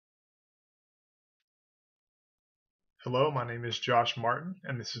Hello, my name is Josh Martin,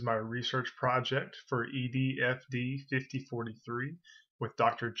 and this is my research project for EDFD 5043 with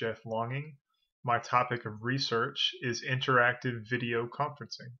Dr. Jeff Longing. My topic of research is interactive video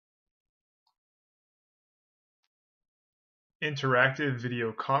conferencing. Interactive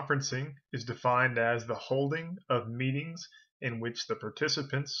video conferencing is defined as the holding of meetings in which the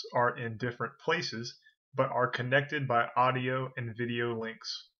participants are in different places but are connected by audio and video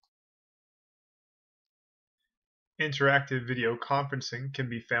links. Interactive video conferencing can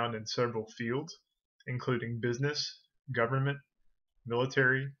be found in several fields, including business, government,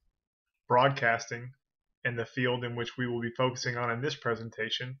 military, broadcasting, and the field in which we will be focusing on in this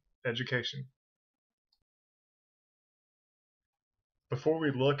presentation, education. Before we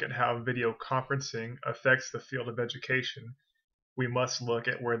look at how video conferencing affects the field of education, we must look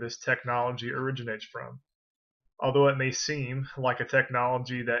at where this technology originates from. Although it may seem like a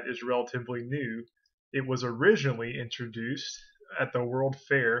technology that is relatively new, it was originally introduced at the World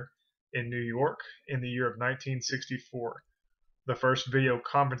Fair in New York in the year of 1964. The first video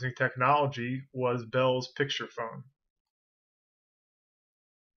conferencing technology was Bell's picture phone.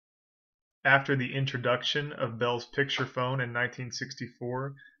 After the introduction of Bell's picture phone in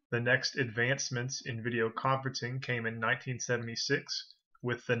 1964, the next advancements in video conferencing came in 1976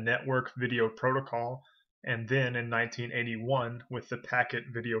 with the network video protocol, and then in 1981 with the packet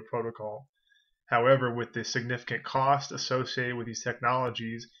video protocol. However, with the significant cost associated with these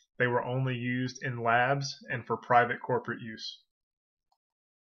technologies, they were only used in labs and for private corporate use.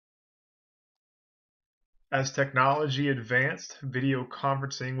 As technology advanced, video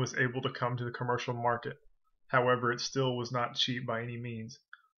conferencing was able to come to the commercial market. However, it still was not cheap by any means.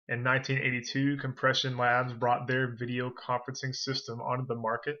 In 1982, Compression Labs brought their video conferencing system onto the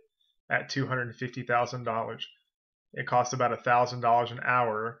market at $250,000. It cost about $1,000 an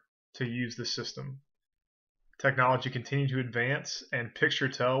hour to use the system. Technology continued to advance, and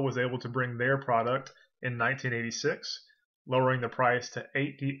PictureTel was able to bring their product in 1986, lowering the price to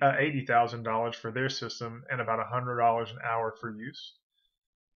 $80,000 for their system and about $100 an hour for use.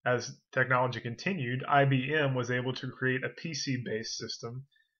 As technology continued, IBM was able to create a PC-based system.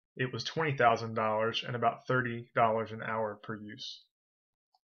 It was $20,000 and about $30 an hour per use.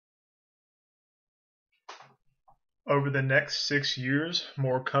 Over the next 6 years,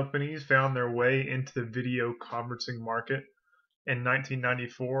 more companies found their way into the video conferencing market. In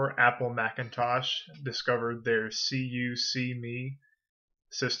 1994, Apple Macintosh discovered their CU-See-Me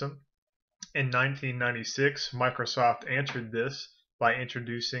system. In 1996, Microsoft answered this by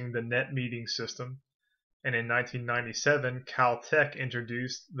introducing the NetMeeting system. And in 1997, Caltech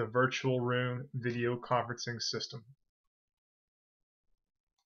introduced the Virtual Room video conferencing system.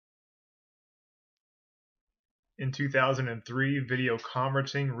 In 2003, video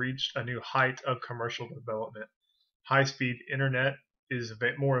conferencing reached a new height of commercial development. High-speed internet is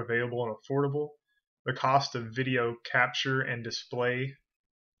more available and affordable. The cost of video capture and display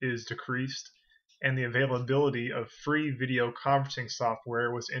is decreased, and the availability of free video conferencing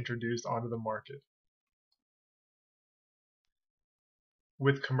software was introduced onto the market.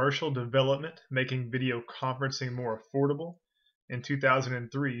 With commercial development making video conferencing more affordable, in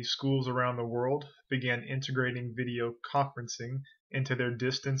 2003, schools around the world began integrating video conferencing into their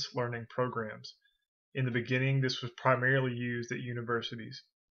distance learning programs. In the beginning, this was primarily used at universities.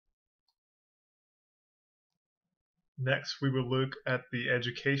 Next, we will look at the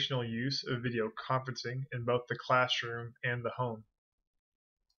educational use of video conferencing in both the classroom and the home.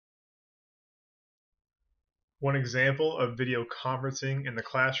 One example of video conferencing in the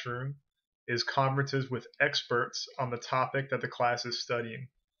classroom is conferences with experts on the topic that the class is studying.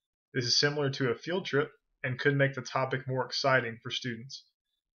 This is similar to a field trip and could make the topic more exciting for students.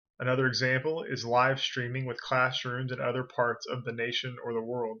 Another example is live streaming with classrooms in other parts of the nation or the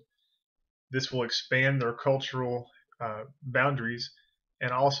world. This will expand their cultural boundaries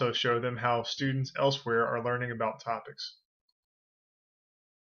and also show them how students elsewhere are learning about topics.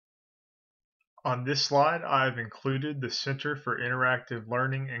 On this slide, I've included the Center for Interactive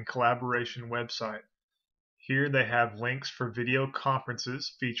Learning and Collaboration website. Here they have links for video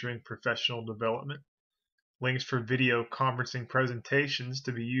conferences featuring professional development, links for video conferencing presentations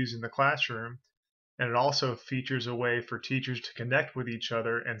to be used in the classroom, and it also features a way for teachers to connect with each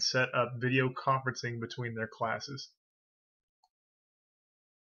other and set up video conferencing between their classes.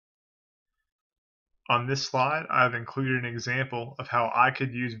 On this slide, I've included an example of how I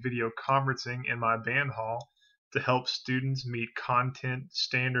could use video conferencing in my band hall to help students meet Content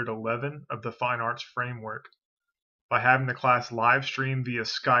Standard 11 of the Fine Arts Framework. By having the class live stream via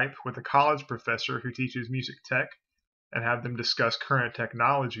Skype with a college professor who teaches music tech and have them discuss current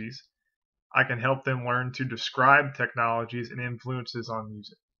technologies, I can help them learn to describe technologies and influences on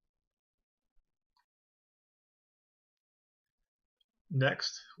music.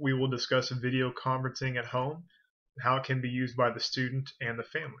 Next, we will discuss video conferencing at home and how it can be used by the student and the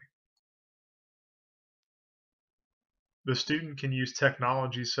family. The student can use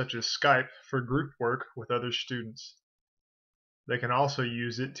technologies such as Skype for group work with other students. They can also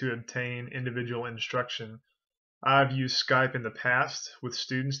use it to obtain individual instruction. I've used Skype in the past with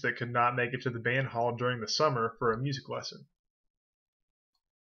students that could not make it to the band hall during the summer for a music lesson.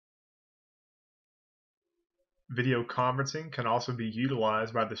 Video conferencing can also be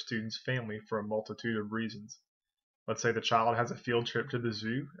utilized by the student's family for a multitude of reasons. Let's say the child has a field trip to the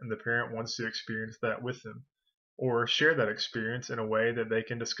zoo and the parent wants to experience that with them, or share that experience in a way that they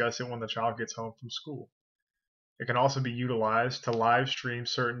can discuss it when the child gets home from school. It can also be utilized to live stream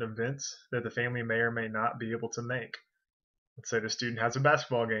certain events that the family may or may not be able to make. Let's say the student has a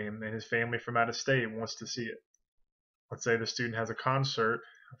basketball game and his family from out of state wants to see it. Let's say the student has a concert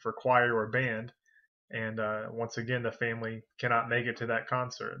for choir or band, and once again, the family cannot make it to that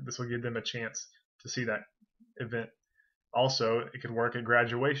concert. This will give them a chance to see that event. Also, it could work at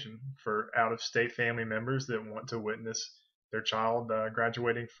graduation for out-of-state family members that want to witness their child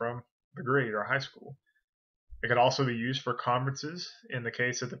graduating from the grade or high school. It could also be used for conferences in the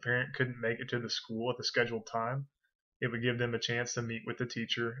case that the parent couldn't make it to the school at the scheduled time. It would give them a chance to meet with the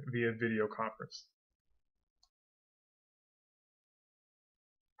teacher via video conference.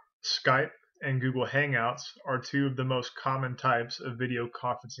 Skype and Google Hangouts are two of the most common types of video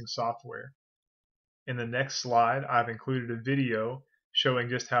conferencing software. In the next slide, I've included a video showing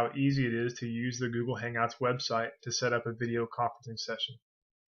just how easy it is to use the Google Hangouts website to set up a video conferencing session.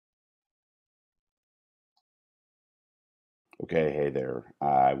 Okay, hey there.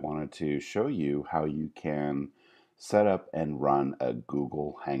 I wanted to show you how you can set up and run a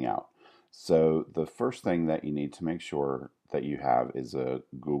Google Hangout. So the first thing that you need to make sure that you have is a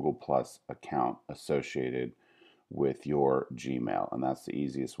Google Plus account associated with your Gmail, and that's the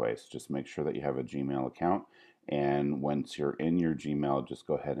easiest way. So just make sure that you have a Gmail account, and once you're in your Gmail, just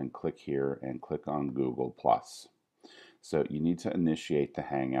go ahead and click here and click on Google Plus. So you need to initiate the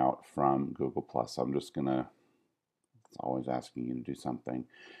Hangout from Google Plus. I'm just gonna, it's always asking you to do something,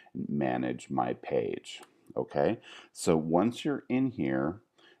 manage my page. Okay, so once you're in here,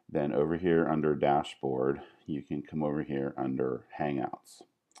 then over here under dashboard, you can come over here under Hangouts.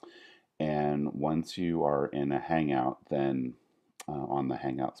 And once you are in a Hangout, then on the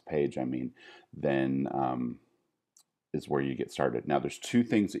Hangouts page, I mean, then is where you get started. Now, there's two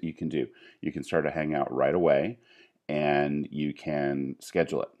things that you can do. You can start a Hangout right away, and you can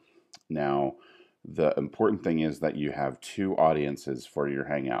schedule it. Now, the important thing is that you have two audiences for your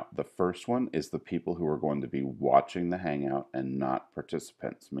Hangout. The first one is the people who are going to be watching the Hangout and not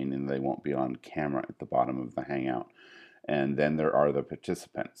participants, meaning they won't be on camera at the bottom of the Hangout. And then there are the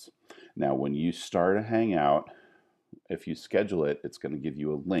participants. Now, when you start a Hangout, if you schedule it, it's going to give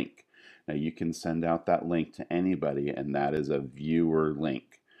you a link. Now, you can send out that link to anybody, and that is a viewer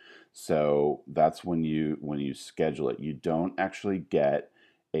link. So that's when you schedule it. You don't actually get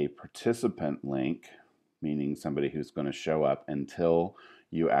a participant link, meaning somebody who's going to show up, until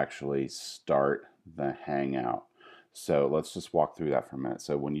you actually start the Hangout. So let's just walk through that for a minute.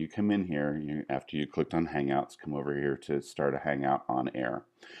 So when you come in here, after you clicked on Hangouts, come over here to start a Hangout on air.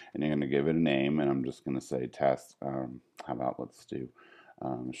 And you're going to give it a name, and I'm just going to say test. How about let's do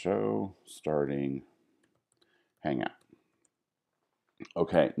show starting Hangout.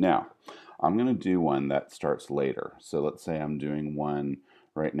 Okay, now I'm going to do one that starts later. So let's say I'm doing one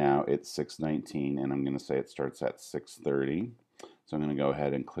right now. It's 6:19, and I'm going to say it starts at 6:30. So I'm going to go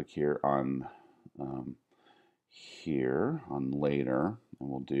ahead and click here on later, and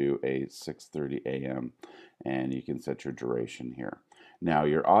we'll do a 6:30 a.m. and you can set your duration here. Now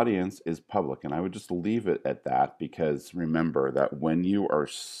your audience is public, and I would just leave it at that, because remember that when you are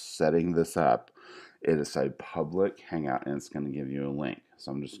setting this up, it is a public Hangout, and it's going to give you a link.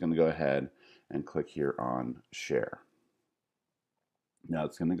 So I'm just going to go ahead and click here on share. Now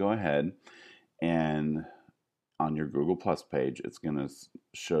it's going to go ahead, and on your Google Plus page, it's going to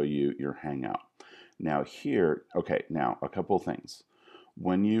show you your Hangout. Now here, okay, now a couple of things.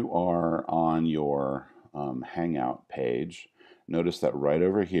 When you are on your Hangout page, notice that right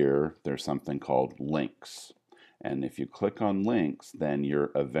over here, there's something called links. And if you click on links, then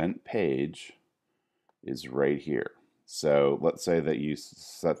your event page is right here. So let's say that you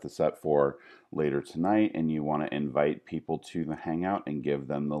set this up for later tonight and you want to invite people to the Hangout and give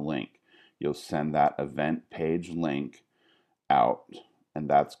them the link. You'll send that event page link out, and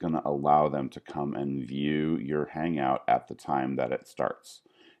that's going to allow them to come and view your Hangout at the time that it starts.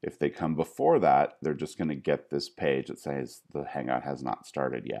 If they come before that, they're just going to get this page that says the Hangout has not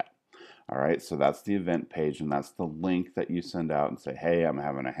started yet. All right, so that's the event page, and that's the link that you send out and say, hey, I'm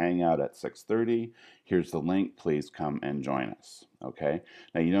having a Hangout at 6:30. Here's the link. Please come and join us. Okay,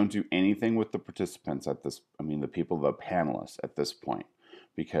 now you don't do anything with the participants at this, the people, the panelists at this point,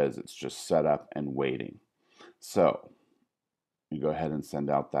 because it's just set up and waiting. So you go ahead and send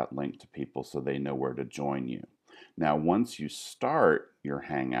out that link to people so they know where to join you. Now, once you start your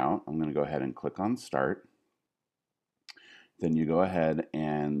Hangout, I'm going to go ahead and click on Start. Then you go ahead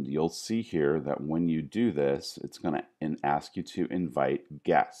and you'll see here that when you do this, it's going to ask you to invite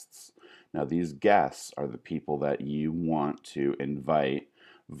guests. Now, these guests are the people that you want to invite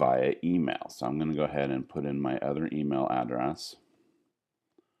via email. So I'm going to go ahead and put in my other email address.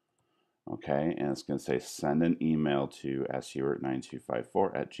 Okay, and it's going to say send an email to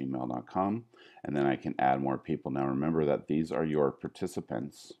sewert9254@gmail.com, and then I can add more people. Now remember that these are your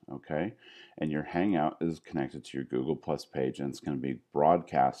participants, okay, and your Hangout is connected to your Google Plus page, and it's going to be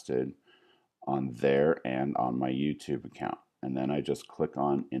broadcasted on there and on my YouTube account. And then I just click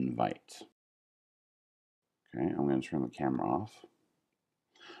on invite. Okay, I'm going to turn the camera off.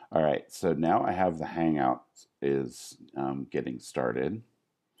 All right, so now I have the Hangout is getting started.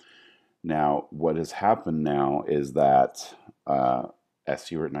 Now, what has happened now is that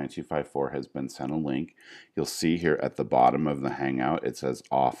SUArt9254 has been sent a link. You'll see here at the bottom of the Hangout, it says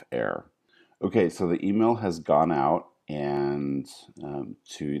off air. Okay, so the email has gone out and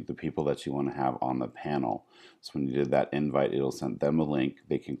to the people that you want to have on the panel. So when you did that invite, it'll send them a link.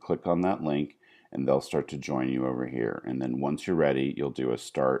 They can click on that link and they'll start to join you over here. And then once you're ready, you'll do a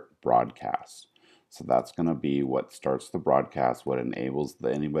start broadcast. So that's going to be what starts the broadcast, what enables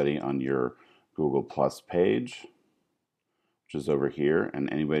anybody on your Google Plus page, which is over here, and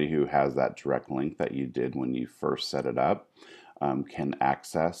anybody who has that direct link that you did when you first set it up can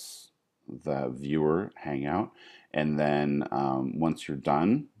access the viewer Hangout. And then once you're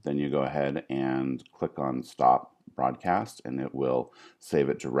done, then you go ahead and click on Stop Broadcast, and it will save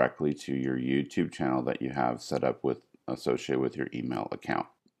it directly to your YouTube channel that you have set up associated with your email account.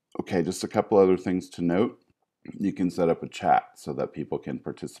 Okay, just a couple other things to note. You can set up a chat so that people can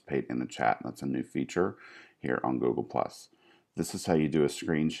participate in the chat. That's a new feature here on Google+. This is how you do a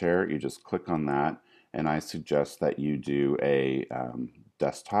screen share. You just click on that, and I suggest that you do a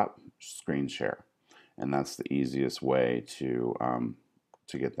desktop screen share, and that's the easiest way to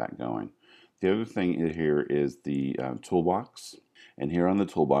get that going. The other thing here is the toolbox. And here on the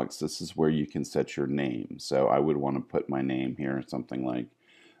toolbox, this is where you can set your name. So I would want to put my name here, something like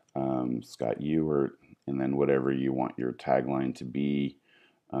Scott Ewert, and then whatever you want your tagline to be,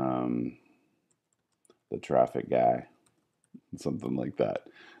 the traffic guy, something like that.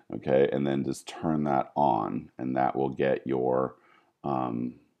 Okay, and then just turn that on, and that will get your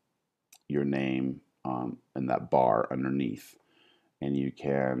name in that bar underneath, and you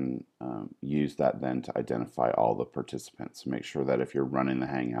can use that then to identify all the participants. Make sure that if you're running the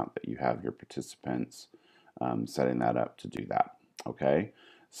Hangout that you have your participants setting that up to do that. Okay.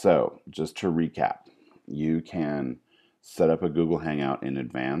 So, just to recap, you can set up a Google Hangout in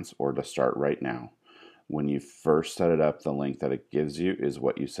advance or to start right now. When you first set it up, the link that it gives you is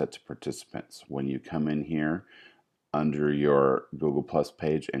what you set to participants. When you come in here under your Google Plus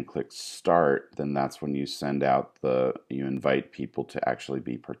page and click Start, then that's when you send out you invite people to actually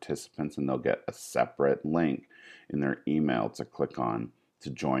be participants, and they'll get a separate link in their email to click on to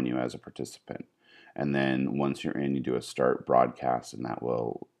join you as a participant. And then once you're in, you do a start broadcast, and that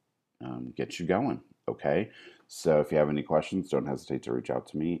will get you going. Okay, so if you have any questions, don't hesitate to reach out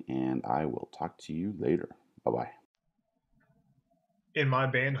to me, and I will talk to you later. Bye-bye. In my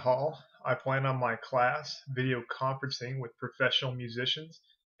band hall, I plan on my class video conferencing with professional musicians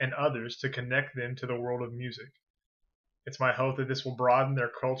and others to connect them to the world of music. It's my hope that this will broaden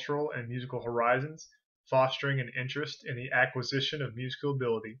their cultural and musical horizons, fostering an interest in the acquisition of musical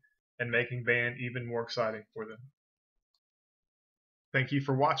ability and making band even more exciting for them. Thank you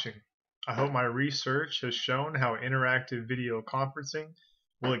for watching. I hope my research has shown how interactive video conferencing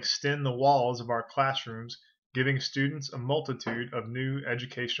will extend the walls of our classrooms, giving students a multitude of new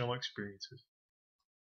educational experiences.